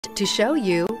to show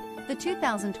you the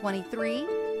 2023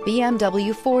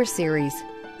 BMW 4 Series.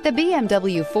 The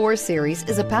BMW 4 Series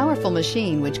is a powerful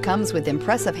machine which comes with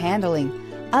impressive handling,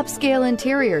 upscale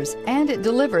interiors, and it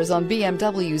delivers on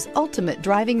BMW's ultimate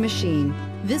driving machine.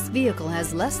 This vehicle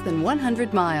has less than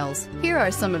 100 miles. Here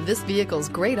are some of this vehicle's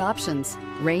great options: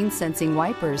 rain sensing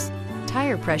wipers,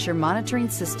 tire pressure monitoring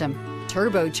system,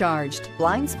 turbocharged,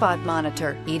 blind spot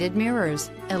monitor, heated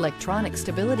mirrors, electronic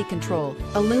stability control,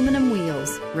 aluminum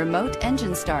wheels, remote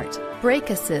engine start, brake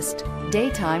assist,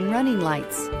 daytime running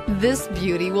lights. This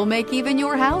beauty will make even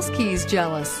your house keys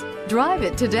jealous. Drive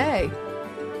it today.